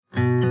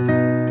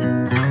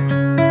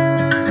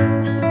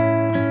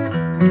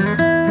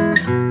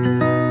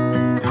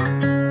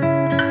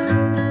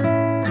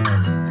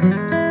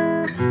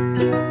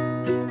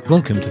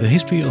Welcome to the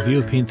History of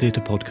European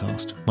Theatre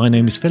podcast. My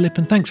name is Philip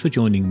and thanks for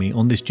joining me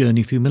on this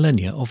journey through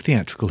millennia of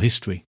theatrical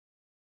history.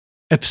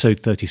 Episode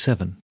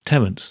 37,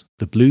 Terence,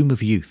 the Bloom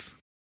of Youth.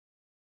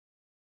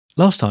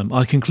 Last time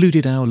I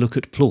concluded our look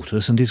at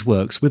Plautus and his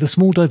works with a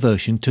small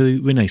diversion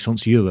to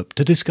Renaissance Europe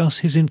to discuss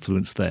his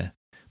influence there,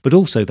 but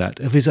also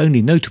that of his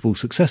only notable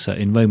successor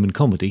in Roman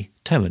comedy,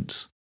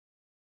 Terence.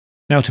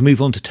 Now to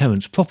move on to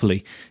Terence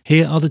properly,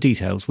 here are the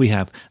details we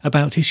have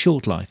about his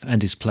short life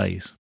and his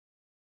plays.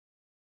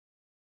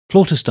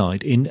 Plautus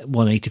died in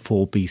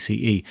 184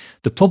 BCE,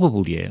 the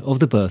probable year of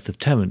the birth of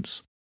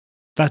Terence.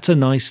 That's a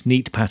nice,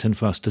 neat pattern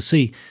for us to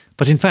see,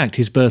 but in fact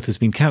his birth has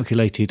been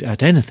calculated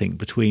at anything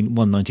between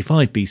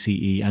 195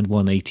 BCE and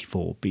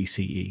 184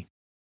 BCE.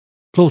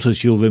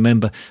 Plautus, you'll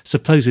remember,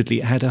 supposedly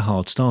had a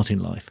hard start in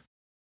life.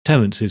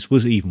 Terence's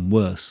was even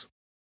worse.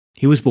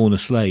 He was born a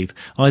slave,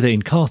 either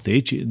in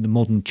Carthage, in the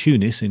modern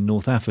Tunis in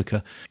North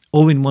Africa,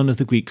 or in one of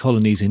the Greek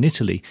colonies in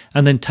Italy,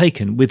 and then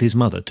taken with his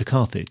mother to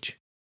Carthage.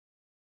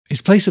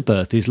 His place of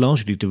birth is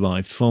largely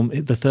derived from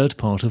the third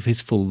part of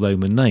his full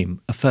Roman name,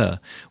 Afer,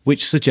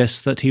 which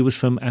suggests that he was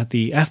from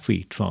the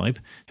Afri tribe,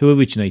 who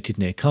originated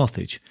near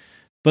Carthage,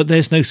 but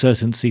there's no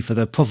certainty for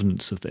the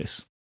provenance of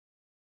this.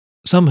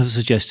 Some have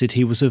suggested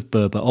he was of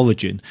Berber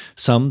origin,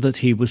 some that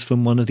he was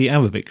from one of the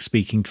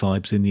Arabic-speaking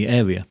tribes in the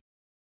area.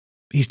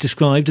 He's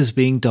described as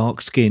being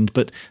dark-skinned,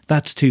 but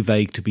that's too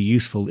vague to be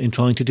useful in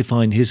trying to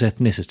define his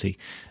ethnicity,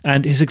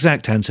 and his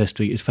exact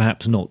ancestry is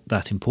perhaps not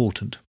that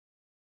important.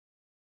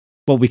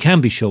 What we can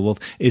be sure of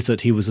is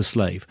that he was a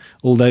slave,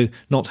 although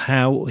not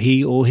how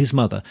he or his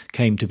mother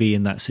came to be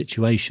in that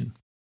situation.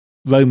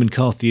 Rome and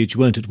Carthage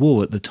weren't at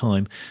war at the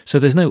time, so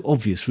there's no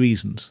obvious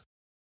reasons.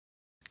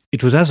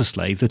 It was as a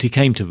slave that he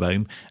came to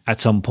Rome at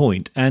some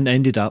point and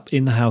ended up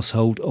in the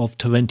household of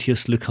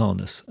Terentius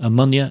Lucanus, a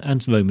Munyer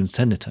and Roman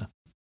senator.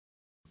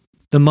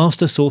 The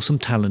master saw some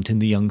talent in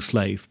the young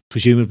slave,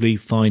 presumably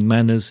fine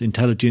manners,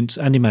 intelligence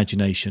and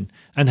imagination,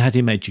 and had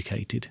him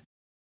educated.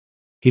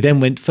 He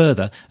then went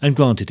further and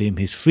granted him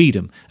his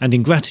freedom, and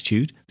in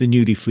gratitude the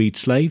newly freed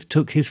slave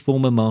took his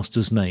former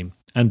master's name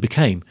and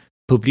became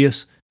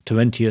Publius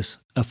Terentius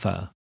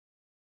Afer.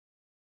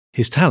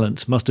 His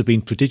talents must have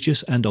been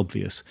prodigious and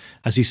obvious,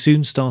 as he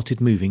soon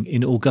started moving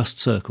in august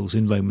circles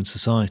in Roman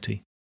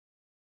society.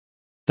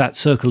 That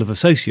circle of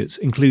associates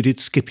included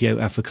Scipio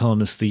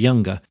Africanus the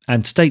Younger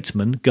and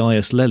statesman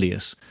Gaius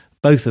Laelius,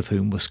 both of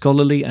whom were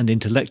scholarly and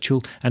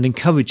intellectual and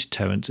encouraged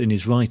Terence in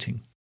his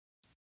writing.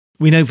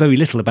 We know very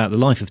little about the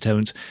life of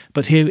Terence,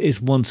 but here is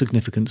one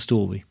significant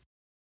story.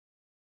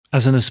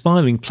 As an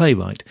aspiring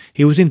playwright,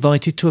 he was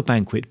invited to a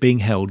banquet being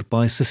held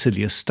by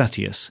Caecilius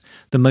Statius,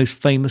 the most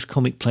famous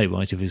comic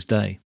playwright of his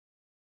day.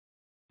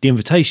 The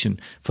invitation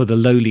for the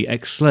lowly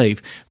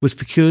ex-slave was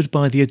procured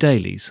by the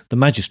aediles, the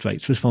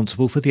magistrates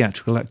responsible for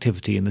theatrical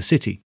activity in the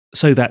city,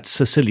 so that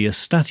Caecilius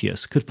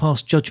Statius could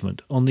pass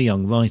judgment on the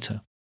young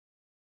writer.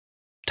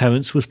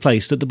 Terence was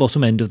placed at the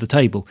bottom end of the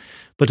table,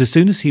 but as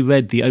soon as he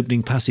read the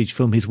opening passage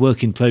from his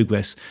work in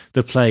progress,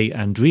 the play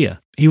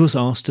Andrea, he was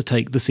asked to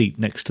take the seat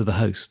next to the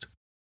host.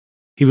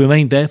 He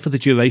remained there for the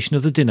duration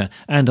of the dinner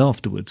and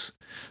afterwards,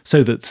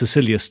 so that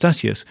Caecilius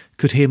Statius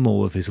could hear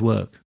more of his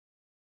work.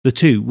 The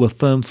two were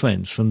firm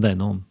friends from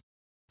then on.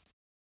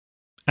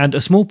 And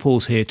a small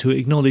pause here to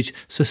acknowledge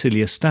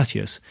Caecilius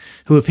Statius,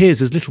 who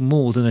appears as little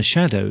more than a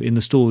shadow in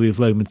the story of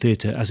Roman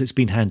theatre as it's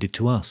been handed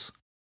to us.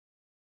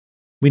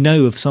 We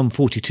know of some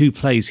 42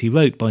 plays he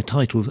wrote by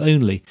titles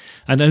only,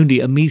 and only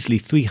a measly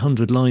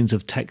 300 lines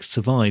of text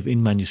survive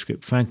in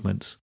manuscript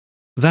fragments.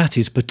 That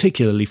is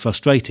particularly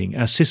frustrating,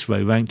 as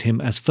Cicero ranked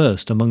him as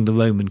first among the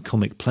Roman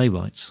comic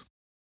playwrights.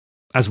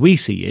 As we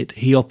see it,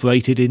 he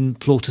operated in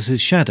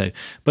Plautus's shadow,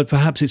 but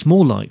perhaps it's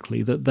more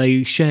likely that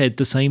they shared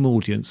the same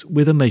audience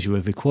with a measure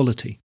of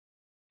equality.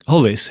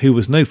 Horace, who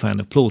was no fan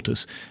of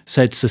Plautus,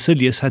 said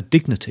Caecilius had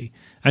dignity,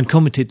 and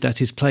commented that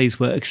his plays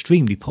were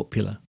extremely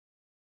popular.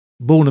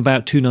 Born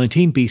about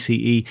 219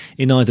 BCE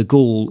in either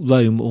Gaul,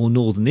 Rome or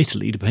northern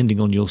Italy,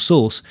 depending on your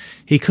source,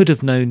 he could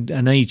have known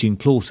an ageing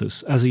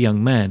Plautus as a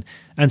young man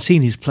and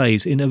seen his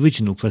plays in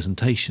original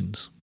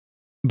presentations.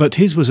 But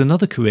his was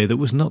another career that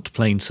was not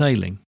plain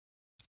sailing.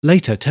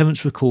 Later,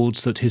 Terence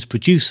records that his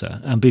producer,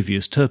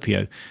 Ambivius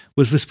Turpio,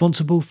 was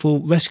responsible for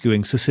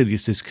rescuing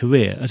Caecilius's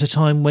career at a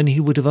time when he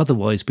would have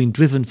otherwise been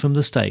driven from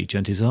the stage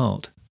and his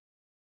art.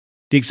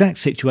 The exact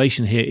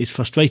situation here is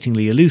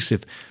frustratingly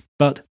elusive,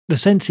 but the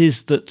sense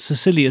is that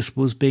Caecilius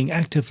was being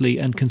actively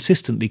and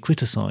consistently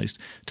criticised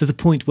to the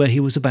point where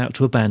he was about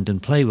to abandon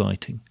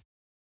playwriting.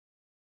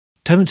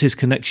 Terence's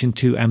connection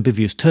to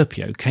Ambivius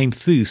Turpio came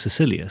through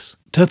Caecilius.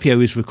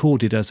 Turpio is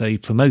recorded as a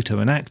promoter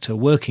and actor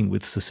working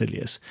with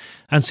Caecilius,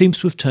 and seems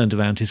to have turned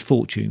around his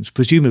fortunes,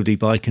 presumably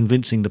by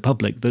convincing the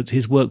public that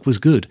his work was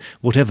good,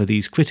 whatever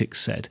these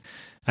critics said,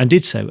 and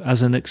did so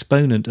as an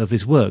exponent of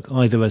his work,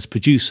 either as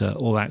producer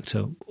or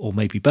actor, or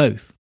maybe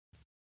both.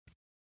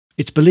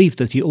 It's believed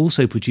that he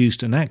also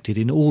produced and acted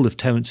in all of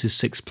Terence's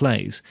 6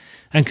 plays,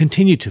 and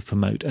continued to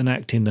promote and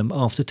act in them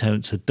after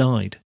Terence had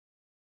died.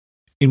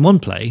 In one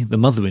play, The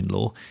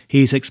Mother-in-Law,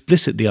 he is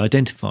explicitly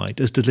identified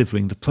as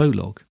delivering the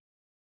prologue.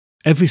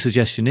 Every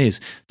suggestion is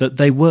that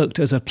they worked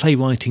as a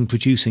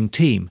playwriting-producing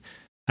team,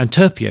 and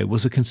Turpio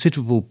was a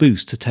considerable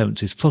boost to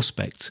Terence's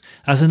prospects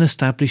as an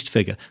established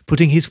figure,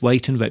 putting his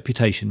weight and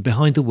reputation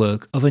behind the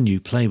work of a new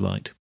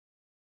playwright.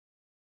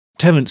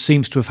 Terence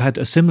seems to have had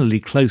a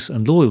similarly close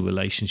and loyal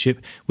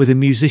relationship with a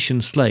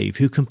musician slave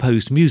who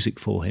composed music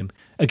for him,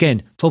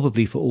 again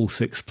probably for all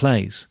 6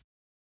 plays.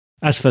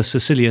 As for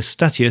Caecilius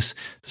Statius,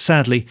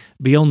 sadly,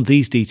 beyond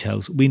these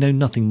details we know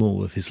nothing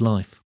more of his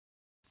life.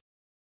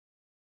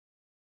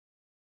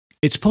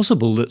 It's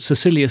possible that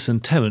Caecilius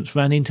and Terence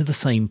ran into the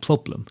same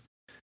problem.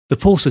 The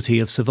paucity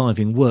of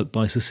surviving work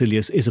by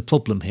Caecilius is a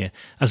problem here,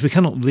 as we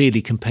cannot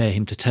really compare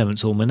him to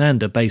Terence or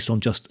Menander based on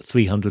just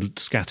 300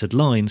 scattered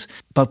lines,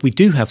 but we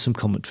do have some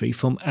commentary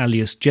from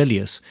Aelius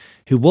Gellius,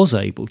 who was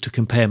able to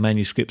compare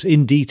manuscripts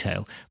in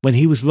detail when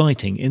he was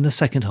writing in the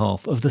second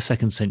half of the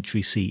 2nd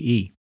century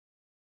CE.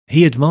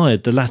 He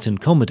admired the Latin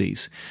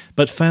comedies,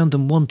 but found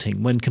them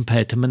wanting when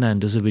compared to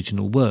Menander's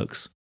original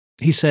works.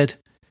 He said,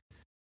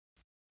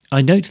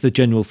 "I note the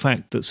general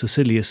fact that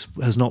Caecilius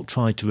has not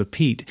tried to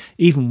repeat,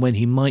 even when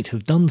he might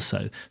have done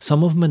so,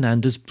 some of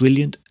Menander's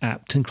brilliant,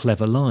 apt and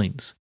clever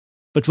lines,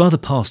 but rather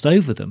passed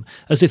over them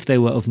as if they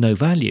were of no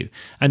value,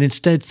 and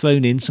instead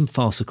thrown in some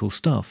farcical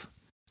stuff.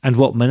 And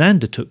what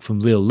Menander took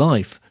from real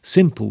life,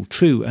 simple,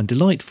 true and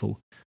delightful,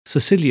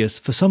 Caecilius,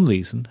 for some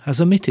reason, has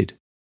omitted."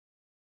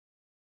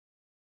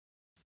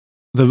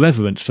 The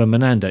reverence for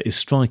Menander is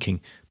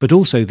striking, but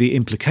also the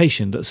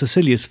implication that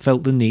Caecilius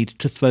felt the need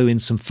to throw in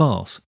some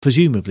farce,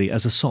 presumably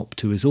as a sop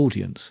to his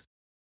audience.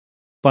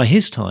 By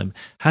his time,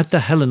 had the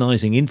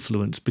Hellenizing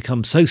influence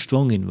become so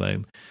strong in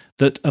Rome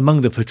that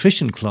among the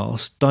patrician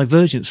class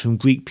divergence from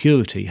Greek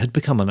purity had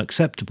become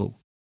unacceptable.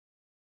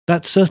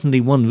 That's certainly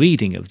one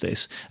reading of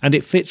this, and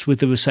it fits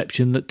with the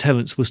reception that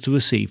Terence was to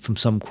receive from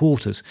some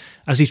quarters,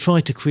 as he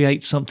tried to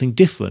create something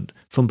different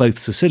from both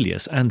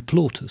Caecilius and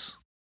Plautus.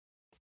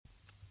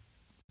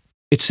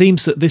 It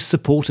seems that this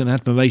support and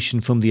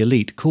admiration from the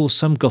elite caused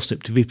some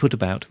gossip to be put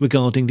about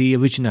regarding the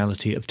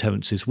originality of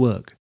Terence's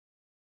work.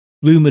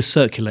 Rumours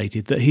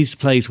circulated that his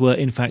plays were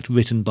in fact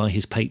written by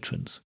his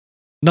patrons.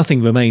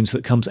 Nothing remains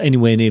that comes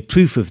anywhere near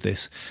proof of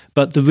this,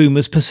 but the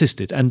rumours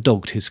persisted and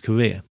dogged his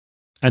career.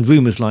 And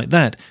rumours like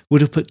that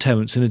would have put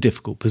Terence in a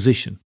difficult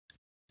position.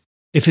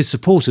 If his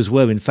supporters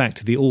were in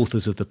fact the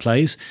authors of the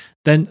plays,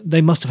 then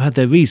they must have had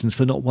their reasons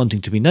for not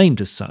wanting to be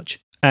named as such,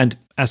 and,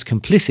 as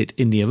complicit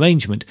in the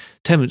arrangement,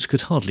 Terence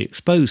could hardly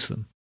expose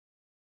them.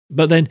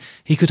 But then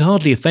he could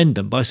hardly offend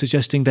them by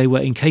suggesting they were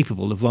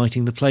incapable of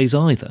writing the plays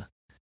either.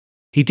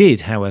 He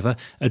did, however,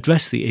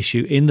 address the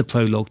issue in the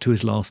prologue to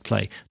his last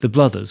play, The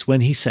Brothers,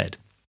 when he said,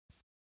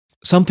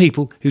 "Some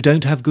people who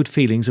don't have good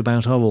feelings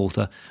about our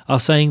author are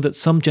saying that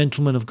some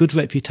gentlemen of good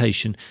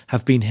reputation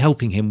have been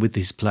helping him with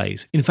his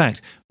plays, in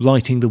fact,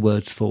 writing the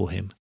words for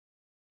him.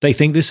 They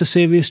think this a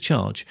serious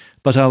charge,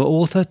 but our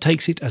author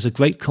takes it as a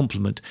great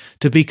compliment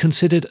to be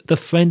considered the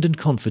friend and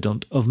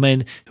confidant of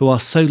men who are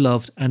so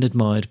loved and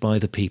admired by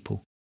the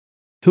people.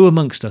 Who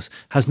amongst us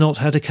has not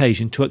had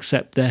occasion to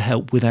accept their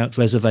help without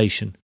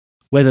reservation,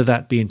 whether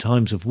that be in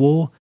times of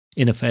war,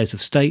 in affairs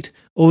of state,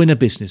 or in a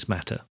business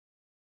matter?"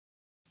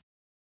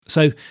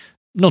 So,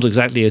 not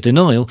exactly a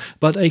denial,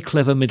 but a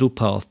clever middle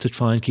path to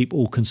try and keep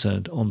all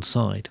concerned on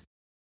side.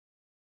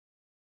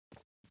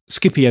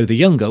 Scipio the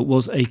Younger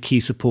was a key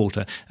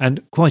supporter,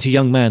 and quite a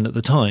young man at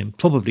the time,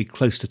 probably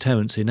close to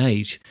Terence in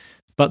age,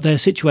 but their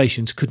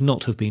situations could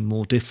not have been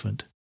more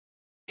different.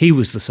 He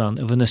was the son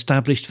of an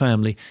established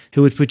family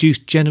who had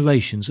produced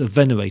generations of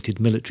venerated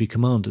military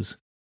commanders,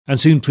 and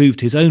soon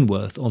proved his own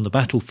worth on the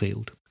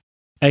battlefield.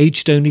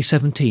 Aged only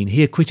 17,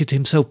 he acquitted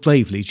himself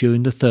bravely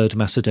during the Third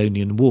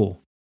Macedonian War.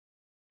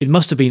 It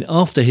must have been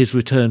after his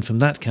return from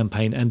that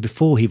campaign and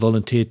before he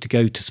volunteered to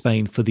go to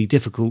Spain for the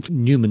difficult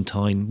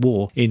Numantine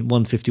War in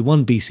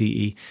 151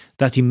 BCE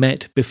that he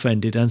met,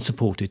 befriended and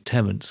supported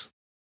Terence.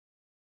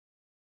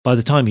 By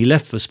the time he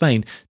left for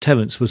Spain,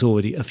 Terence was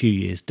already a few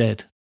years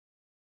dead.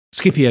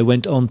 Scipio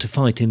went on to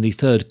fight in the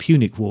Third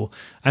Punic War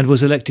and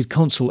was elected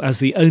consul as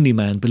the only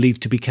man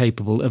believed to be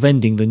capable of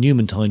ending the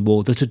Numantine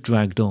War that had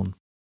dragged on.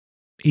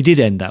 He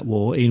did end that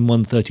war in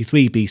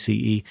 133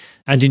 BCE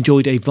and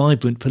enjoyed a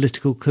vibrant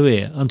political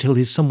career until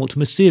his somewhat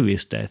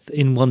mysterious death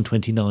in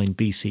 129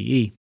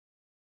 BCE.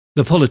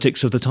 The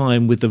politics of the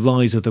time with the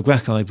rise of the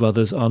Gracchi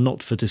brothers are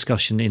not for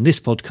discussion in this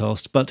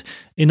podcast, but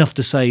enough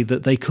to say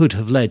that they could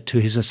have led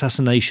to his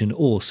assassination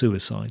or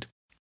suicide.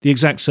 The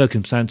exact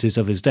circumstances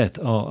of his death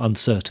are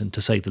uncertain,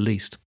 to say the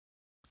least.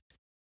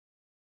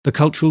 The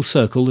cultural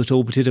circle that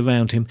orbited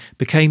around him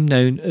became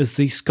known as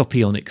the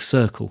Scopionic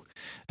Circle,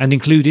 and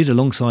included,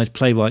 alongside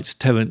playwrights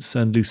Terence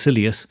and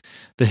Lucilius,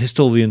 the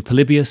historian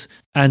Polybius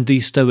and the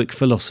Stoic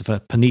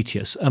philosopher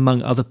Panetius,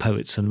 among other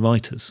poets and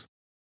writers.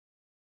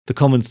 The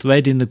common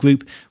thread in the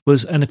group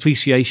was an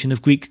appreciation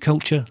of Greek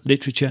culture,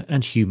 literature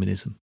and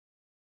humanism.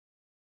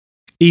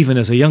 Even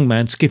as a young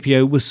man,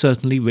 Scipio was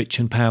certainly rich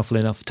and powerful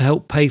enough to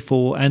help pay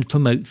for and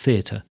promote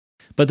theatre,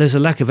 but there's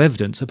a lack of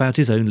evidence about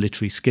his own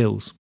literary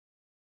skills.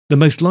 The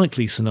most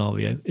likely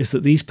scenario is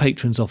that these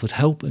patrons offered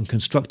help and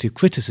constructive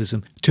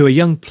criticism to a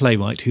young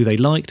playwright who they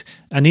liked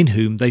and in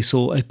whom they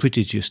saw a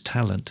prodigious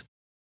talent.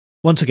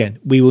 Once again,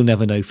 we will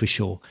never know for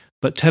sure,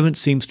 but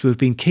Terence seems to have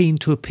been keen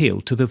to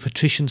appeal to the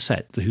patrician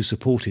set who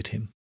supported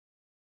him.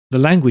 The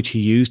language he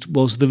used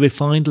was the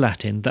refined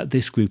Latin that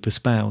this group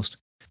espoused,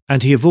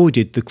 and he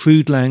avoided the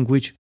crude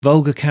language,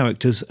 vulgar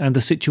characters, and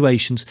the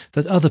situations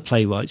that other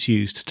playwrights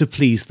used to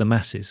please the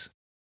masses.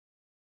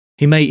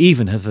 He may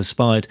even have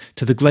aspired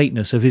to the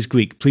greatness of his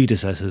Greek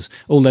predecessors,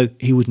 although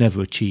he would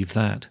never achieve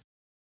that.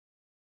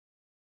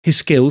 His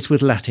skills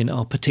with Latin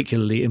are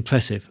particularly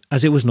impressive,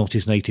 as it was not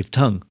his native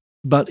tongue,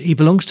 but he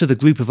belongs to the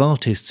group of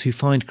artists who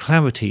find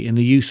clarity in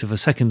the use of a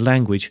second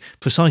language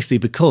precisely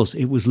because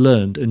it was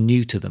learned and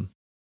new to them.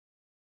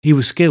 He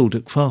was skilled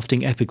at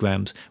crafting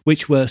epigrams,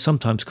 which were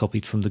sometimes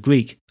copied from the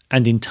Greek,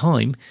 and in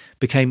time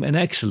became an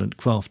excellent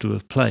crafter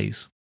of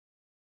plays.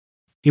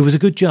 He was a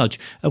good judge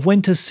of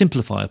when to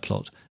simplify a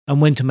plot and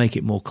when to make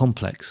it more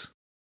complex.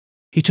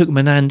 He took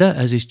Menander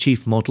as his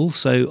chief model,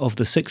 so of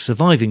the 6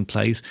 surviving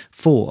plays,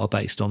 4 are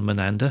based on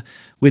Menander,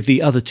 with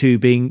the other 2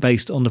 being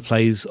based on the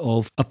plays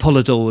of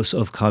Apollodorus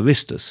of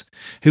Carystus,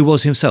 who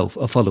was himself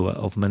a follower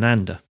of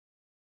Menander.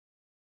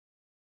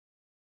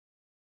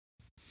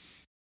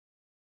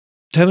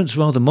 Terence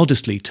rather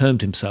modestly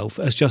termed himself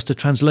as just a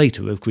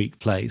translator of Greek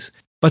plays,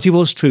 but he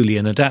was truly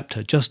an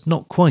adapter, just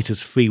not quite as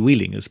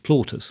freewheeling as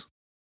Plautus.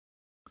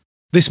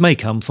 This may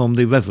come from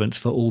the reverence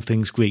for all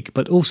things Greek,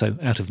 but also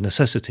out of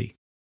necessity.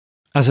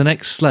 As an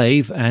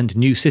ex-slave and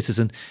new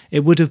citizen,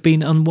 it would have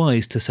been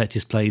unwise to set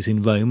his plays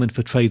in Rome and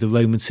portray the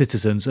Roman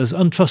citizens as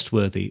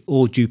untrustworthy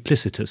or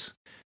duplicitous,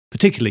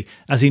 particularly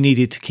as he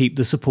needed to keep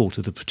the support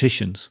of the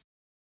patricians.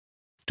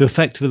 To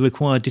effect the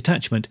required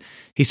detachment,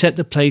 he set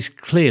the plays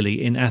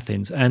clearly in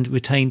Athens and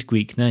retained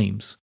Greek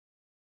names.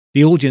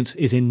 The audience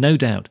is in no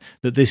doubt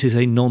that this is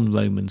a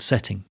non-Roman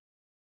setting.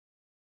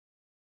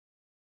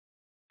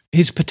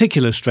 His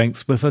particular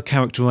strengths were for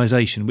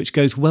characterisation, which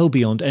goes well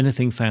beyond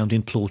anything found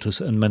in Plautus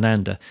and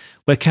Menander,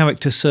 where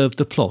characters served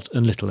the plot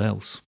and little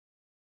else.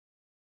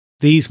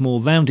 These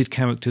more rounded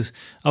characters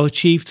are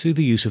achieved through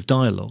the use of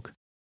dialogue.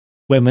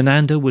 Where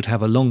Menander would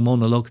have a long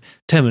monologue,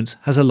 Terence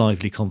has a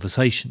lively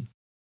conversation.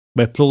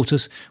 Where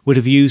Plautus would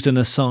have used an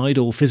aside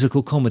or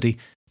physical comedy,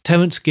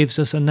 Terence gives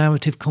us a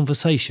narrative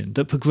conversation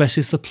that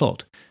progresses the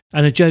plot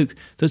and a joke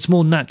that's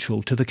more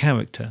natural to the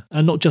character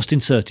and not just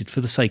inserted for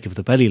the sake of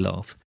the belly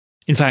laugh.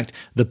 In fact,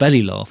 the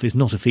belly laugh is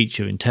not a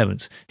feature in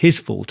Terence. His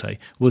forte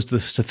was the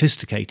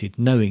sophisticated,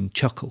 knowing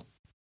chuckle.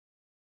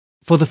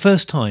 For the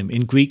first time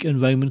in Greek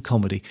and Roman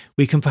comedy,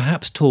 we can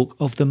perhaps talk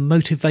of the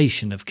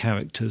motivation of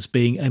characters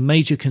being a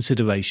major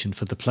consideration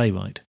for the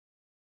playwright.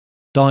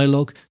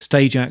 Dialogue,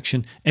 stage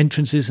action,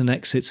 entrances and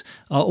exits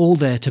are all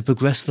there to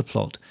progress the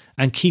plot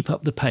and keep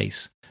up the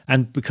pace,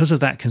 and because of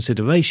that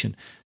consideration,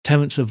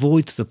 Terence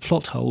avoids the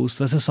plot holes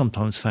that are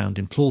sometimes found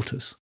in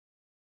Plautus.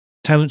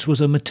 Terence was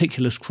a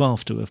meticulous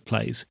crafter of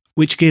plays,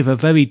 which give a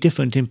very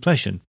different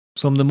impression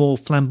from the more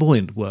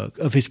flamboyant work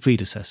of his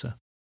predecessor.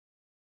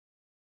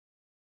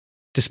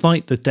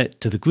 Despite the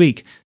debt to the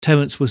Greek,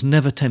 Terence was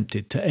never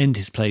tempted to end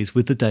his plays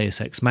with the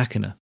Deus ex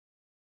machina.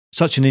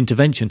 Such an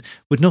intervention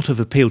would not have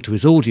appealed to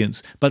his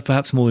audience, but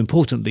perhaps more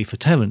importantly for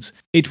Terence,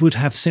 it would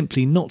have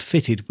simply not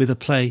fitted with a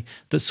play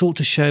that sought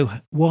to show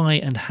why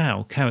and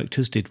how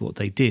characters did what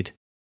they did.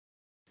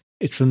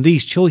 It's from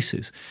these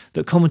choices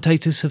that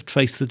commentators have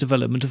traced the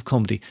development of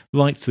comedy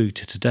right through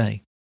to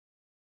today.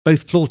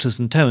 Both Plautus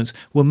and Terence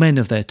were men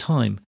of their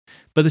time,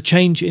 but the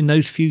change in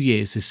those few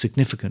years is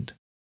significant.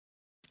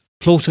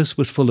 Plautus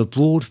was full of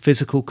broad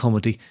physical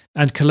comedy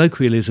and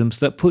colloquialisms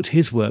that put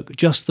his work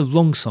just the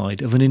wrong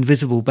side of an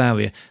invisible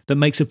barrier that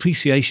makes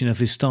appreciation of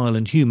his style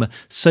and humour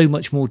so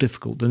much more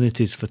difficult than it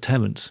is for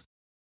Terence.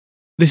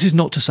 This is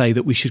not to say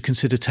that we should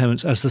consider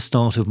Terence as the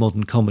start of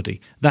modern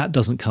comedy. That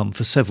doesn't come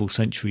for several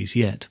centuries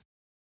yet.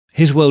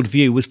 His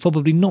worldview was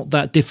probably not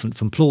that different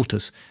from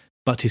Plautus,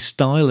 but his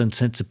style and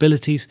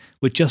sensibilities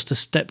were just a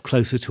step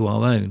closer to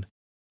our own,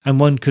 and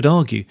one could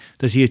argue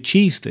that he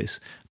achieves this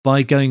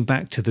by going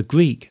back to the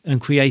Greek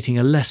and creating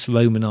a less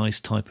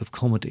Romanised type of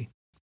comedy.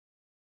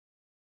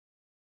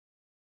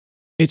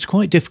 It's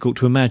quite difficult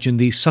to imagine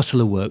these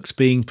subtler works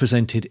being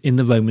presented in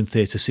the Roman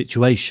theatre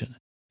situation,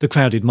 the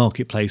crowded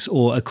marketplace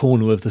or a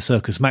corner of the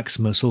Circus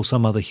Maximus or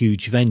some other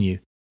huge venue.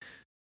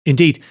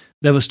 Indeed,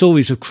 there are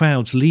stories of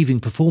crowds leaving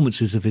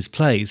performances of his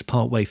plays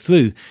partway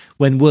through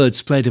when word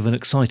spread of an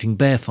exciting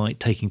bear fight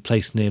taking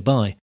place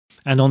nearby,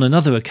 and on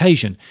another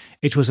occasion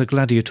it was a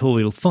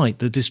gladiatorial fight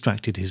that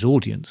distracted his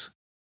audience.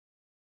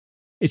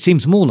 It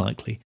seems more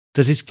likely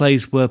that his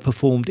plays were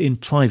performed in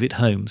private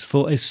homes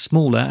for a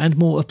smaller and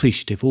more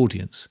appreciative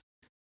audience.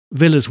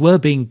 Villas were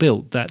being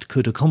built that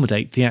could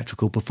accommodate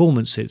theatrical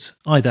performances,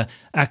 either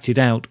acted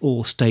out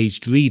or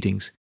staged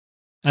readings,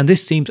 and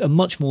this seemed a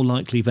much more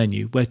likely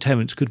venue where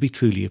Terence could be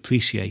truly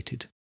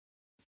appreciated.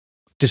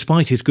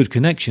 Despite his good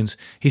connections,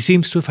 he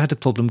seems to have had a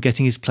problem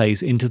getting his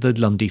plays into the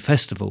Lundy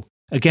Festival,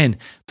 again,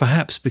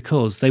 perhaps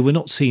because they were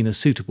not seen as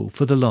suitable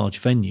for the large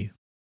venue.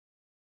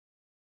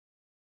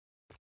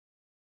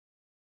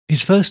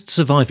 His first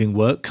surviving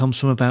work comes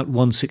from about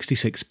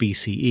 166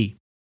 BCE.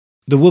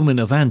 The Woman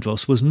of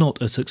Andros was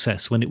not a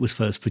success when it was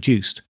first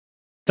produced.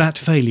 That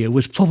failure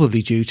was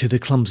probably due to the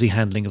clumsy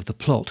handling of the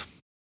plot.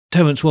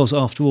 Terence was,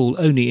 after all,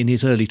 only in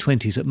his early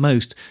 20s at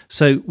most,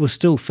 so was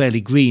still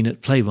fairly green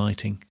at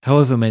playwriting,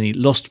 however many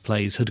lost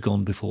plays had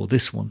gone before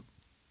this one.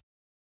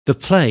 The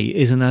play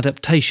is an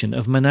adaptation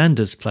of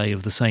Menander's play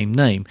of the same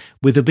name,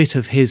 with a bit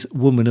of his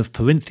Woman of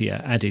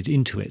Perinthia added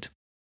into it.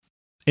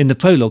 In the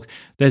prologue,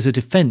 there's a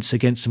defence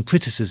against some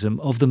criticism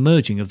of the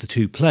merging of the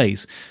two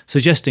plays,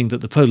 suggesting that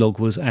the prologue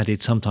was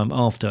added sometime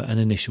after an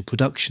initial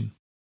production.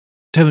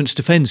 Terence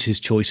defends his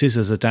choices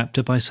as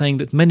adapter by saying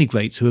that many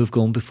greats who have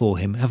gone before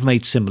him have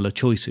made similar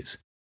choices,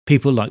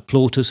 people like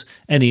Plautus,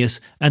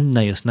 Ennius and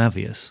Gnaeus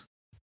Navius.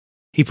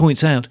 He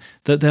points out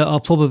that there are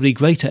probably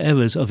greater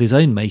errors of his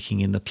own making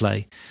in the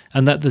play,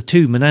 and that the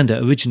two Menander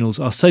originals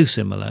are so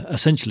similar,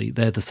 essentially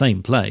they're the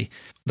same play,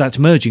 that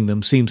merging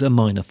them seems a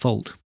minor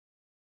fault.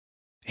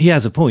 He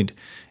has a point.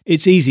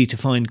 It's easy to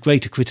find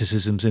greater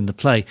criticisms in the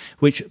play,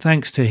 which,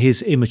 thanks to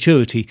his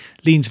immaturity,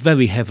 leans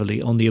very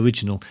heavily on the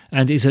original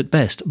and is at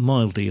best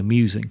mildly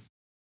amusing.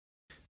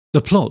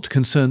 The plot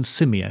concerns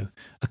Simeo,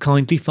 a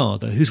kindly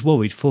father who's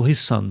worried for his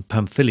son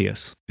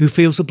Pamphilius, who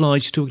feels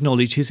obliged to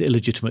acknowledge his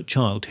illegitimate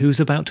child who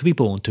is about to be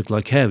born to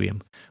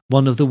Glycerium,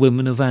 one of the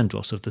women of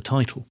Andros of the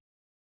title.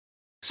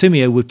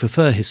 Simeo would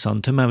prefer his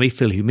son to marry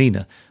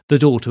Philhumena, the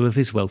daughter of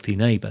his wealthy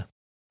neighbour.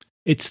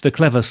 It's the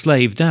clever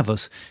slave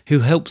Davos who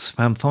helps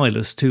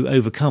Pamphilus to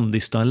overcome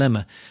this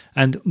dilemma,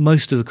 and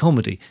most of the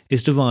comedy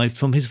is derived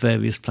from his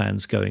various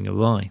plans going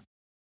awry.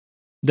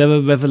 There are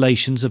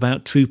revelations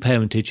about true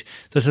parentage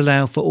that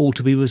allow for all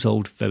to be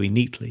resolved very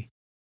neatly.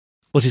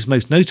 What is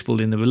most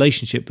notable in the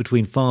relationship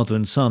between father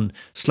and son,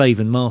 slave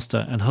and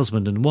master, and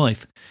husband and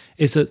wife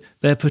is that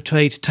they're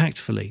portrayed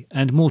tactfully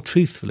and more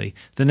truthfully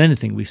than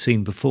anything we've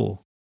seen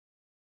before.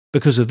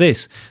 Because of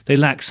this, they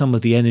lack some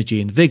of the energy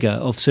and vigour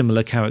of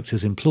similar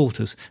characters in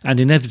Plautus, and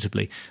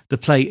inevitably, the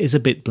play is a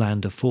bit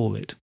blander for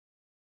it.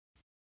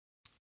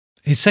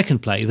 His second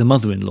play, The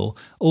Mother-in-Law,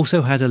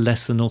 also had a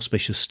less than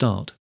auspicious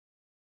start.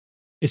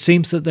 It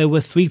seems that there were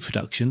 3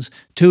 productions,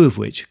 2 of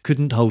which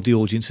couldn't hold the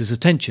audience's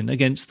attention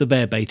against the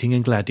bear-baiting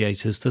and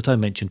gladiators that I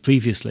mentioned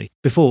previously,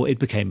 before it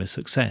became a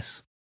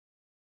success.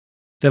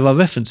 There are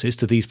references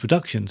to these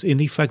productions in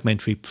the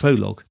fragmentary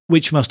prologue,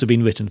 which must have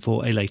been written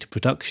for a later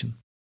production.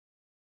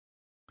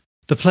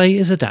 The play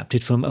is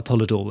adapted from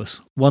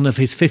Apollodorus, one of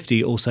his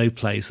 50 or so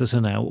plays that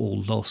are now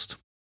all lost.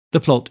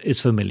 The plot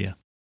is familiar.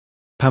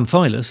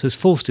 Pamphilus has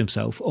forced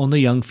himself on the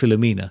young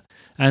Philomela,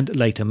 and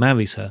later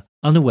marries her,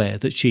 unaware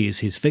that she is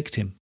his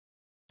victim.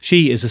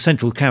 She is a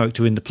central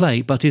character in the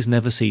play, but is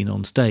never seen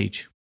on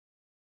stage.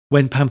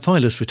 When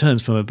Pamphilus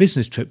returns from a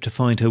business trip to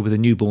find her with a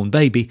newborn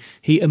baby,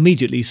 he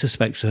immediately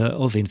suspects her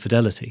of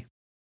infidelity.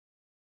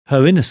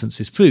 Her innocence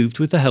is proved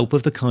with the help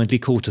of the kindly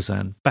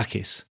courtesan,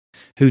 Bacchis,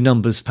 who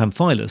numbers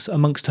Pamphilus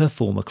amongst her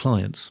former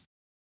clients.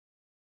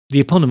 The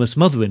eponymous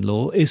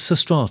mother-in-law is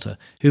Sostrata,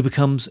 who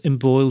becomes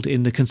embroiled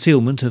in the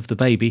concealment of the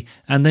baby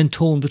and then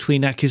torn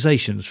between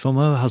accusations from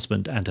her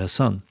husband and her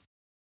son.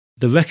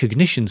 The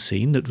recognition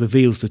scene that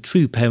reveals the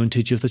true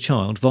parentage of the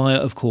child via,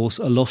 of course,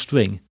 a lost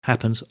ring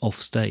happens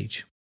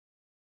off-stage.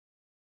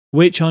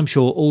 Which I'm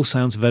sure all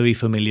sounds very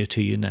familiar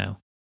to you now.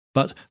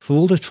 But for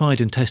all the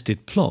tried and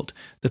tested plot,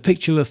 the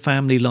picture of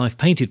family life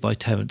painted by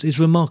Terence is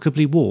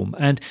remarkably warm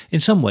and, in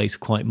some ways,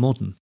 quite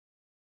modern.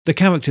 The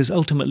characters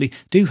ultimately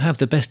do have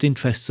the best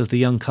interests of the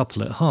young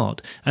couple at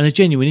heart and a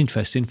genuine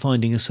interest in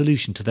finding a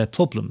solution to their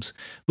problems,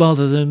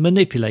 rather than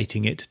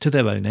manipulating it to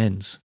their own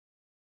ends.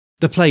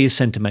 The play is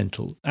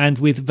sentimental, and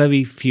with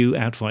very few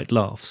outright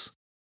laughs.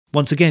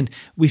 Once again,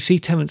 we see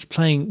Terence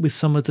playing with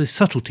some of the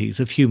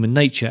subtleties of human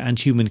nature and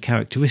human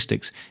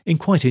characteristics in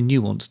quite a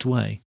nuanced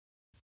way.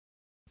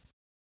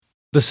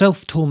 The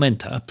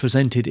self-tormentor,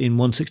 presented in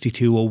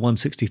 162 or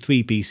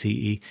 163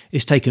 BCE,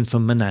 is taken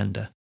from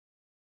Menander.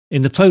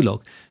 In the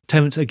prologue,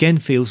 Terence again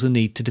feels the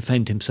need to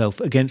defend himself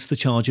against the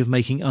charge of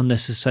making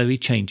unnecessary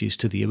changes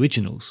to the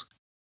originals.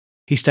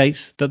 He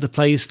states that the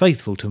play is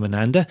faithful to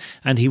Menander,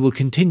 and he will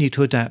continue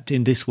to adapt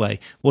in this way,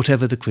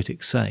 whatever the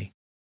critics say.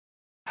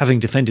 Having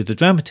defended the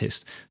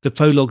dramatist, the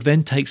prologue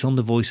then takes on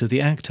the voice of the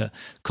actor,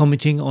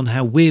 commenting on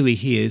how weary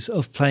he is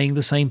of playing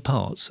the same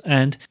parts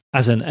and,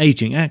 as an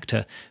ageing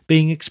actor,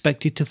 being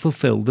expected to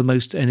fulfil the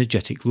most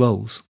energetic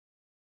roles.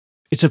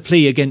 It's a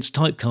plea against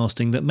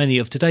typecasting that many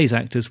of today's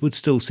actors would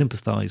still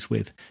sympathise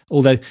with,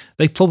 although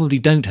they probably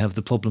don't have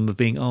the problem of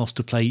being asked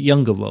to play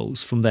younger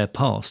roles from their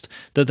past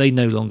that they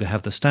no longer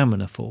have the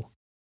stamina for.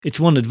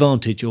 It's one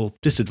advantage or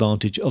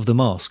disadvantage of the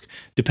mask,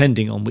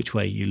 depending on which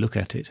way you look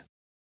at it.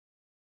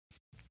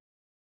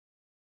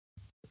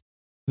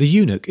 The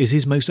Eunuch is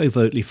his most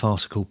overtly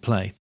farcical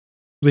play.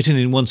 Written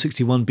in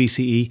 161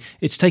 BCE,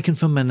 it's taken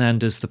from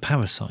Menander's The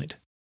Parasite.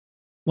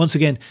 Once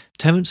again,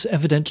 Terence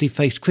evidently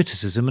faced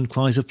criticism and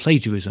cries of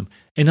plagiarism,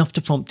 enough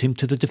to prompt him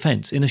to the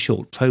defence in a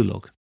short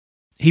prologue.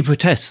 He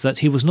protests that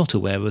he was not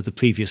aware of the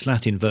previous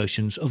Latin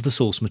versions of the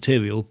source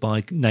material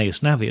by Gnaeus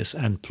Navius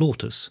and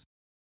Plautus.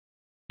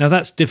 Now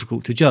that's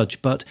difficult to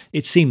judge, but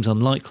it seems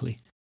unlikely.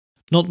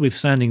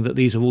 Notwithstanding that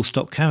these are all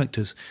stock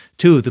characters,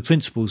 two of the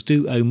principals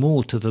do owe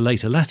more to the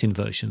later Latin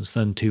versions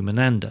than to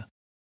Menander.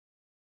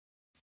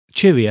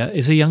 Chiria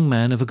is a young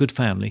man of a good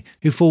family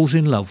who falls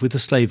in love with the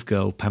slave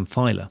girl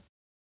Pamphila.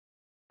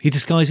 He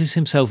disguises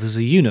himself as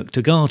a eunuch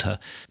to guard her,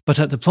 but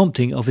at the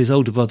prompting of his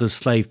older brother's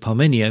slave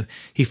Parmenio,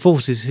 he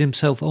forces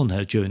himself on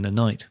her during the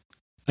night.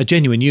 A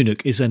genuine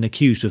eunuch is then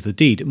accused of the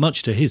deed,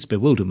 much to his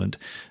bewilderment,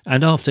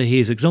 and after he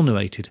is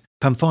exonerated,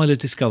 Pamphila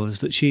discovers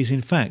that she is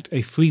in fact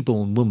a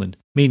freeborn woman,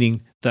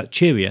 meaning that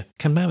Chiria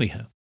can marry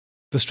her.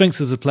 The strengths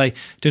of the play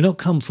do not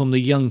come from the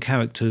young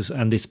characters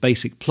and this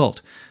basic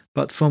plot,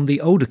 but from the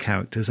older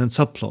characters and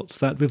subplots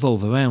that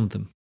revolve around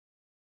them.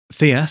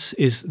 Theas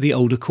is the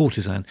older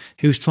courtesan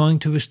who is trying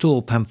to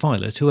restore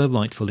Pamphila to her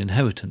rightful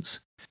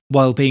inheritance,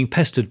 while being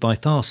pestered by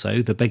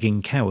Tharso, the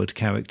begging coward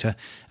character,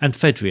 and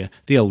Phaedria,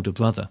 the older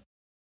brother.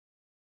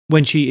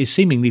 When she is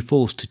seemingly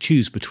forced to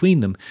choose between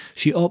them,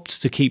 she opts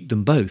to keep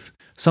them both,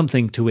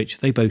 something to which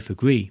they both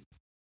agree.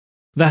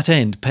 That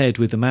end, paired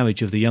with the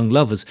marriage of the young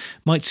lovers,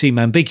 might seem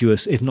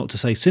ambiguous, if not to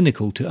say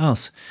cynical, to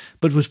us,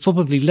 but was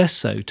probably less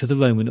so to the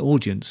Roman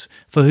audience,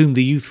 for whom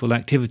the youthful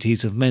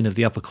activities of men of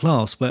the upper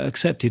class were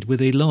accepted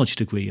with a large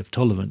degree of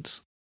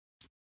tolerance.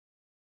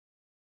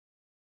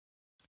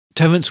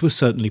 Terence was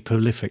certainly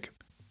prolific.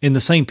 In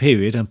the same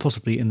period, and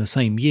possibly in the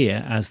same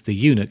year as the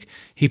eunuch,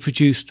 he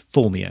produced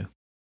Phormio.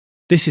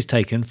 This is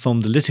taken from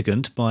the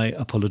Litigant by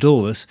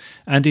Apollodorus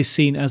and is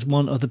seen as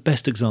one of the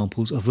best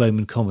examples of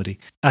Roman comedy,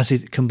 as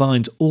it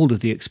combines all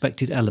of the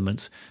expected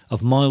elements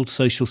of mild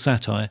social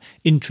satire,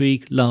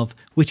 intrigue, love,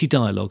 witty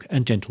dialogue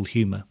and gentle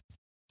humour.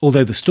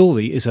 Although the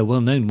story is a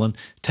well-known one,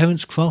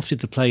 Terence crafted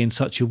the play in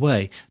such a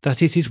way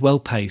that it is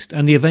well-paced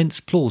and the events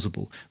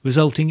plausible,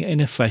 resulting in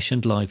a fresh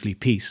and lively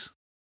piece.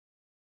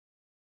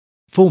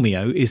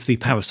 Phormio is the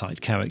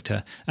parasite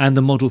character and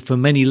the model for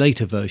many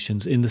later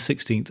versions in the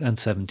 16th and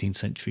 17th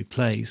century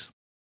plays.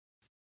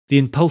 The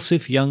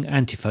impulsive young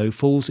Antipho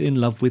falls in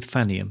love with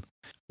Phanium,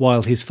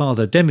 while his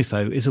father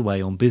Demipho is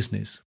away on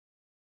business.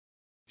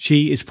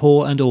 She is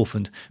poor and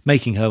orphaned,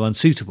 making her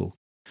unsuitable,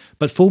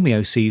 but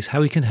Phormio sees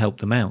how he can help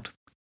them out.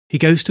 He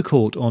goes to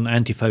court on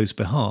Antipho's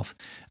behalf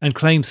and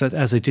claims that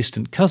as a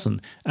distant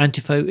cousin,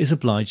 Antipho is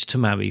obliged to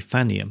marry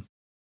Phanium.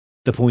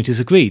 The point is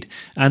agreed,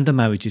 and the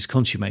marriage is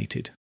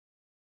consummated.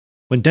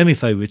 When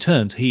Demipho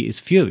returns, he is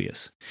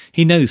furious.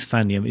 He knows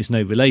Phanium is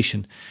no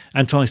relation,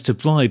 and tries to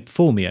bribe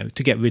Phormio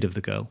to get rid of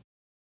the girl.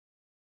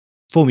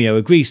 Phormio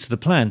agrees to the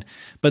plan,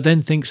 but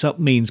then thinks up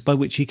means by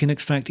which he can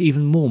extract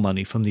even more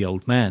money from the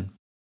old man.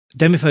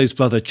 Demipho's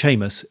brother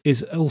Chamus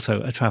is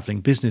also a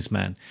travelling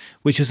businessman,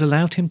 which has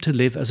allowed him to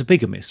live as a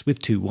bigamist with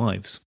 2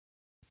 wives.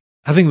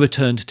 Having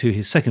returned to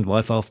his second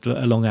wife after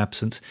a long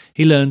absence,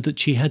 he learned that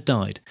she had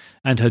died,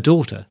 and her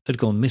daughter had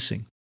gone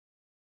missing.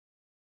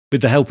 With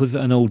the help of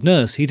an old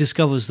nurse, he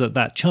discovers that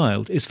that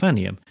child is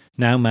Phanium,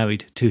 now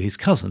married to his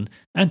cousin,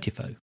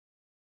 Antipho.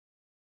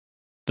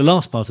 The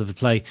last part of the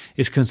play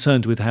is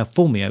concerned with how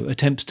Phormio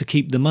attempts to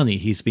keep the money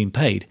he's been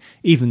paid,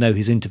 even though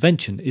his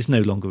intervention is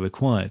no longer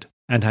required,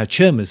 and how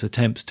Chamus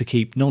attempts to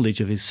keep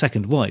knowledge of his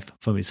second wife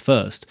from his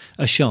first,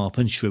 a sharp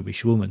and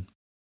shrewish woman.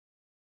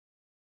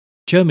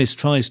 Chamus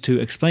tries to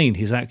explain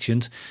his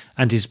actions,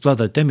 and his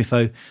brother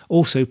Demipho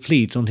also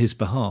pleads on his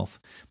behalf,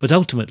 but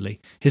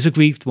ultimately his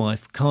aggrieved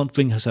wife can't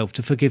bring herself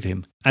to forgive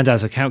him, and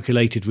as a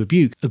calculated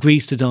rebuke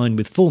agrees to dine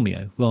with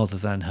Phormio rather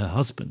than her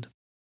husband.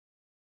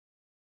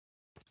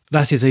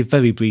 That is a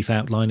very brief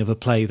outline of a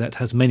play that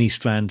has many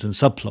strands and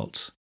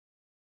subplots.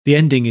 The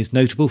ending is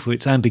notable for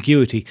its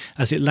ambiguity,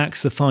 as it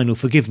lacks the final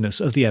forgiveness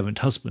of the errant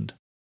husband.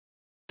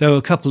 There are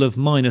a couple of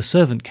minor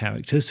servant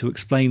characters who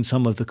explain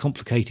some of the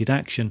complicated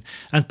action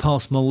and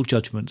pass moral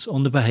judgments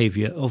on the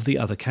behaviour of the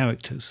other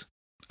characters.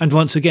 And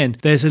once again,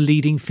 there's a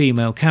leading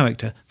female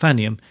character,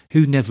 Phanium,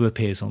 who never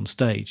appears on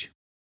stage.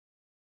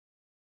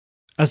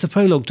 As the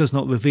prologue does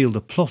not reveal the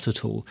plot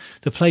at all,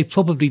 the play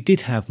probably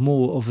did have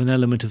more of an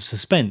element of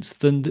suspense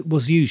than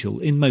was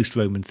usual in most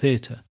Roman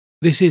theatre.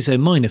 This is a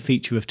minor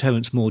feature of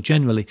Terence more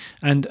generally,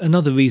 and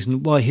another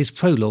reason why his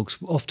prologues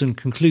often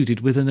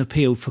concluded with an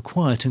appeal for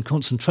quiet and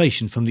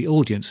concentration from the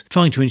audience,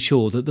 trying to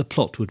ensure that the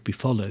plot would be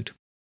followed.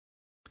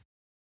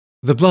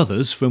 The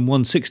Brothers from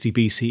 160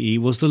 BCE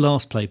was the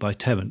last play by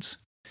Terence.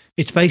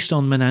 It's based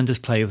on Menander's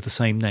play of the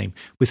same name,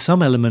 with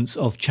some elements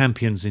of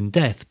Champions in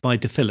Death by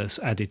Diphilus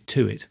added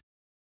to it.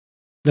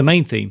 The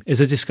main theme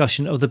is a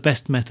discussion of the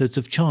best methods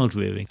of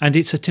child-rearing, and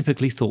it's a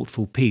typically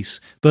thoughtful piece,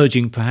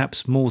 verging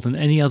perhaps more than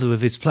any other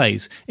of his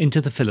plays into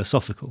the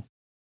philosophical.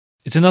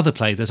 It's another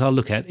play that I'll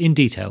look at in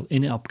detail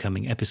in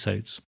upcoming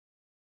episodes.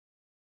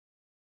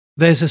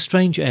 There's a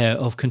strange air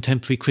of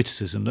contemporary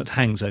criticism that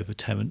hangs over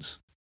Terence.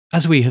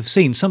 As we have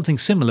seen, something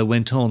similar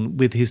went on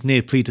with his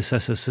near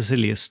predecessor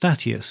Caecilius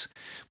Statius,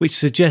 which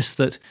suggests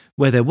that,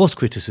 where there was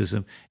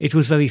criticism, it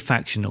was very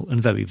factional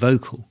and very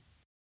vocal.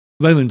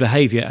 Roman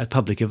behaviour at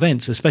public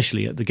events,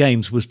 especially at the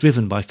games, was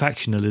driven by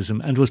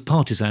factionalism and was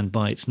partisan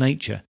by its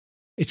nature.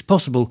 It's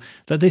possible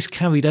that this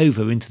carried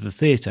over into the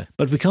theatre,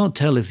 but we can't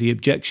tell if the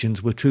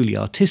objections were truly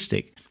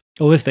artistic,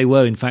 or if they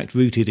were in fact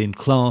rooted in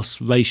class,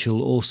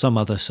 racial, or some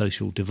other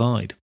social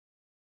divide.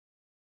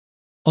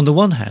 On the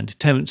one hand,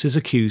 Terence is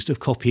accused of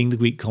copying the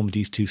Greek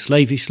comedies too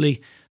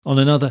slavishly, on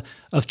another,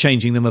 of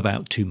changing them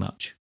about too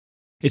much.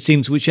 It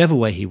seems whichever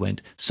way he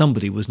went,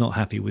 somebody was not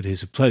happy with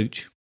his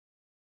approach.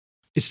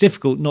 It's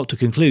difficult not to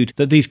conclude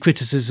that these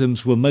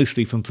criticisms were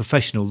mostly from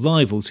professional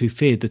rivals who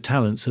feared the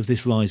talents of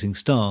this rising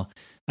star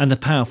and the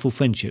powerful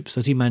friendships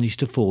that he managed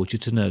to forge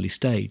at an early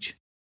stage.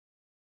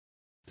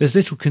 There's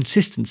little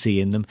consistency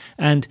in them,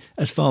 and,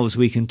 as far as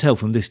we can tell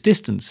from this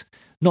distance,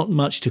 not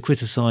much to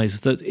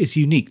criticise that is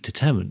unique to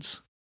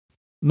Terence.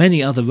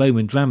 Many other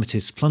Roman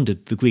dramatists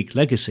plundered the Greek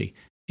legacy.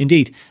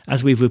 Indeed,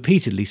 as we've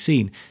repeatedly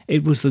seen,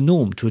 it was the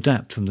norm to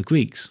adapt from the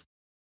Greeks.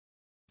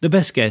 The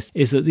best guess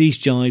is that these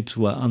jibes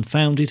were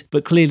unfounded,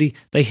 but clearly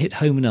they hit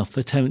home enough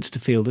for Terence to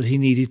feel that he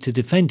needed to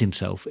defend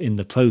himself in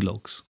the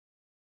prologues.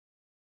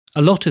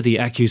 A lot of the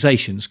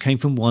accusations came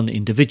from one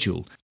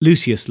individual,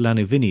 Lucius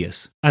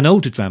Lanovinius, an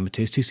older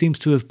dramatist who seems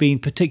to have been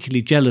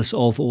particularly jealous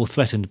of or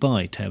threatened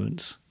by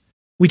Terence.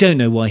 We don't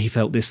know why he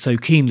felt this so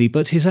keenly,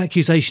 but his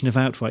accusation of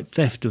outright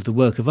theft of the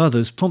work of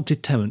others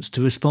prompted Terence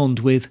to respond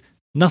with,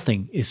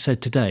 "Nothing is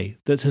said today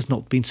that has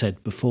not been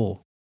said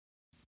before."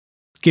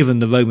 Given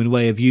the Roman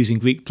way of using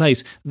Greek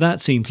plays,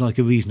 that seemed like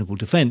a reasonable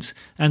defence,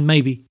 and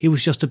maybe he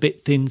was just a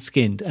bit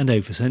thin-skinned and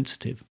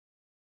oversensitive.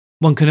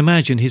 One can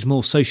imagine his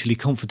more socially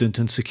confident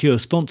and secure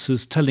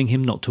sponsors telling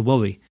him not to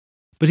worry,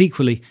 but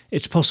equally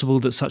it's possible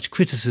that such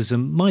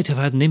criticism might have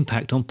had an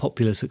impact on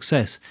popular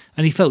success,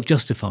 and he felt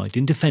justified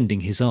in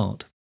defending his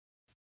art.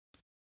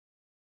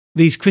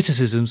 These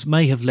criticisms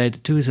may have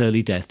led to his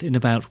early death in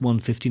about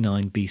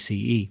 159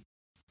 BCE.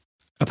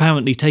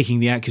 Apparently taking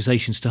the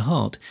accusations to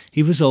heart,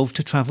 he resolved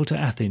to travel to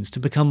Athens to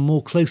become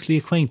more closely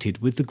acquainted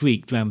with the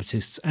Greek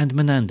dramatists and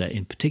Menander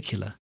in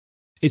particular.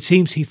 It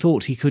seems he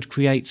thought he could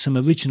create some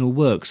original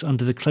works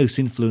under the close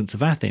influence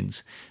of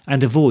Athens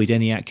and avoid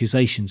any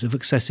accusations of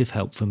excessive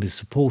help from his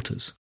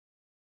supporters.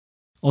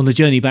 On the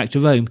journey back to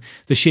Rome,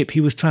 the ship he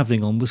was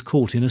travelling on was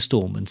caught in a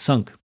storm and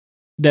sunk.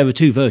 There are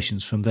two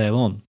versions from there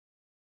on.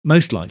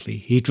 Most likely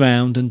he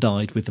drowned and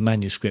died with the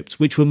manuscripts,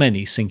 which were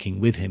many sinking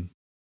with him.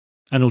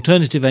 An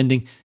alternative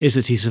ending is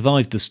that he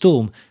survived the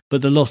storm,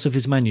 but the loss of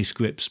his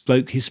manuscripts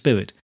broke his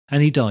spirit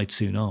and he died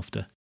soon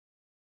after.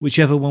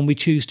 Whichever one we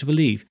choose to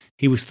believe,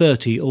 he was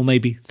 30 or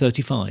maybe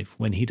 35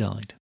 when he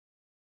died.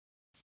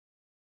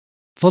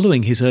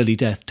 Following his early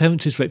death,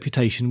 Terence's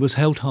reputation was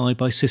held high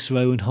by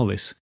Cicero and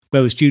Horace,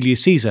 whereas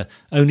Julius Caesar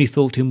only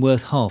thought him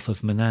worth half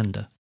of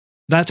Menander.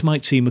 That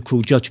might seem a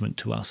cruel judgment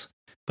to us,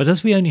 but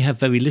as we only have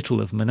very little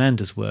of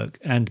Menander's work,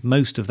 and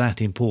most of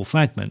that in poor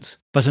fragments,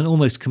 but an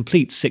almost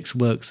complete 6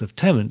 works of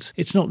Terence,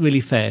 it's not really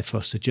fair for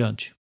us to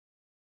judge.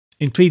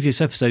 In previous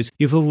episodes,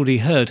 you've already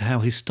heard how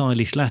his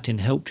stylish Latin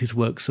helped his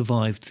work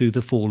survive through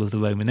the fall of the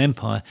Roman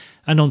Empire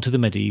and onto the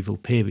medieval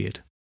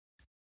period.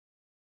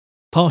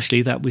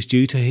 Partially that was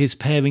due to his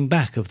paring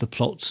back of the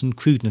plots and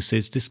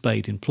crudenesses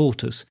displayed in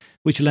Plautus,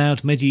 which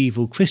allowed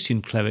medieval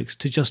Christian clerics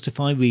to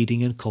justify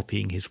reading and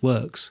copying his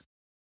works.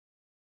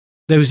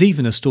 There is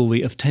even a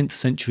story of 10th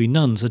century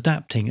nuns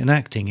adapting and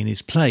acting in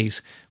his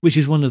plays, which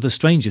is one of the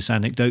strangest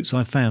anecdotes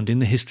I've found in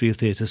the history of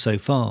theatre so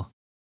far.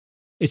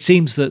 It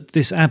seems that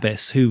this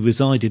abbess, who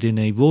resided in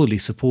a royally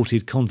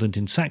supported convent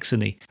in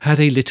Saxony, had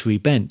a literary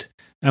bent,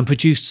 and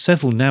produced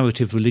several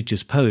narrative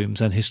religious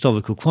poems and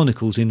historical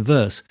chronicles in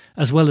verse,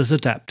 as well as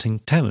adapting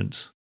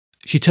Terence.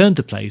 She turned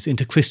the plays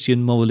into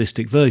Christian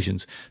moralistic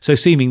versions, so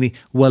seemingly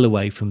well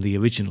away from the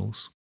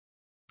originals.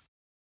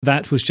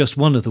 That was just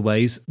one of the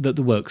ways that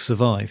the work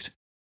survived,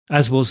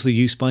 as was the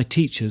use by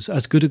teachers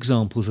as good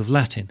examples of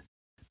Latin,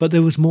 but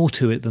there was more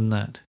to it than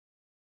that.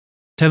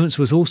 Terence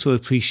was also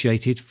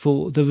appreciated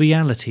for the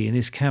reality in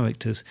his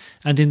characters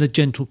and in the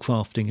gentle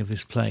crafting of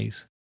his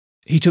plays.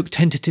 He took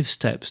tentative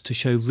steps to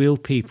show real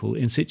people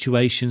in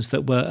situations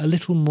that were a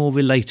little more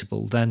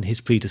relatable than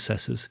his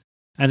predecessors,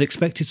 and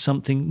expected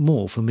something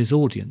more from his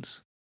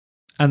audience.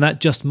 And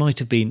that just might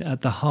have been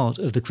at the heart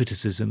of the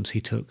criticisms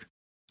he took.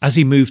 As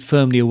he moved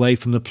firmly away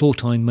from the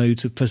Plautine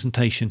modes of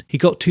presentation, he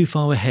got too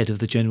far ahead of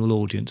the general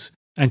audience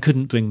and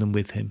couldn't bring them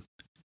with him.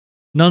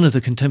 None of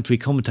the contemporary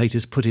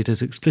commentators put it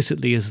as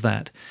explicitly as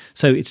that,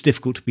 so it's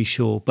difficult to be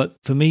sure, but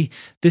for me,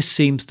 this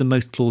seems the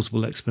most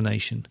plausible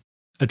explanation.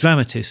 A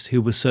dramatist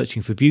who was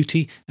searching for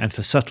beauty and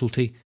for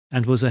subtlety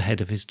and was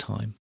ahead of his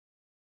time.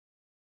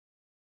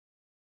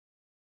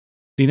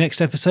 The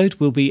next episode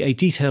will be a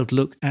detailed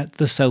look at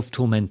The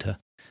Self-Tormentor,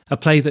 a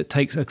play that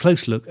takes a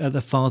close look at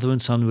the father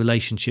and son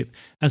relationship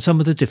and some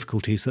of the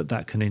difficulties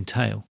that can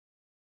entail.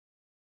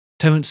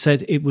 Terence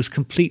said it was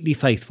completely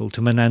faithful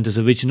to Menander's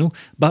original,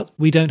 but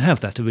we don't have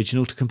that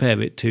original to compare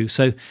it to,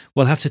 so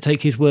we'll have to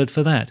take his word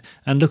for that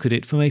and look at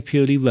it from a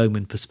purely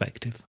Roman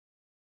perspective.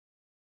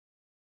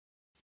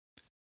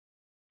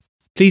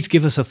 Please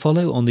give us a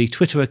follow on the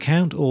Twitter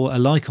account or a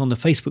like on the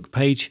Facebook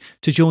page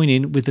to join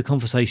in with the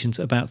conversations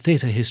about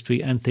theatre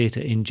history and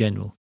theatre in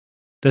general.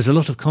 There's a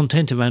lot of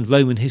content around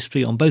Roman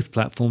history on both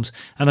platforms,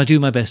 and I do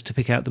my best to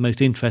pick out the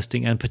most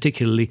interesting and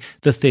particularly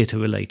the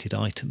theatre-related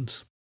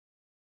items.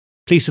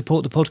 Please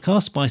support the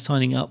podcast by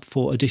signing up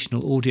for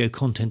additional audio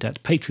content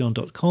at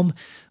patreon.com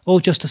or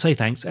just to say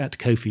thanks at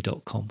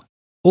ko-fi.com.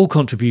 All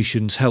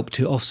contributions help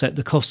to offset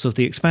the costs of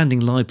the expanding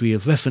library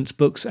of reference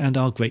books and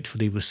are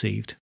gratefully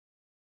received.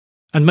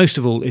 And most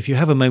of all, if you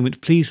have a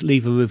moment, please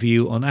leave a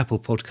review on Apple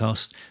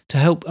Podcasts to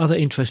help other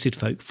interested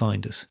folk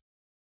find us.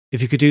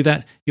 If you could do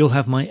that, you'll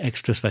have my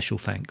extra special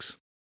thanks.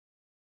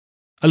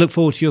 I look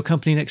forward to your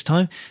company next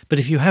time, but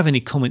if you have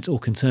any comments or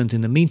concerns in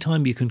the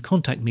meantime, you can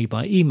contact me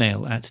by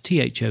email at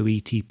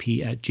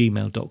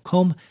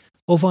thoetp@gmail.com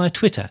or via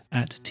Twitter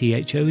at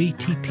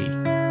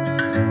thoetp.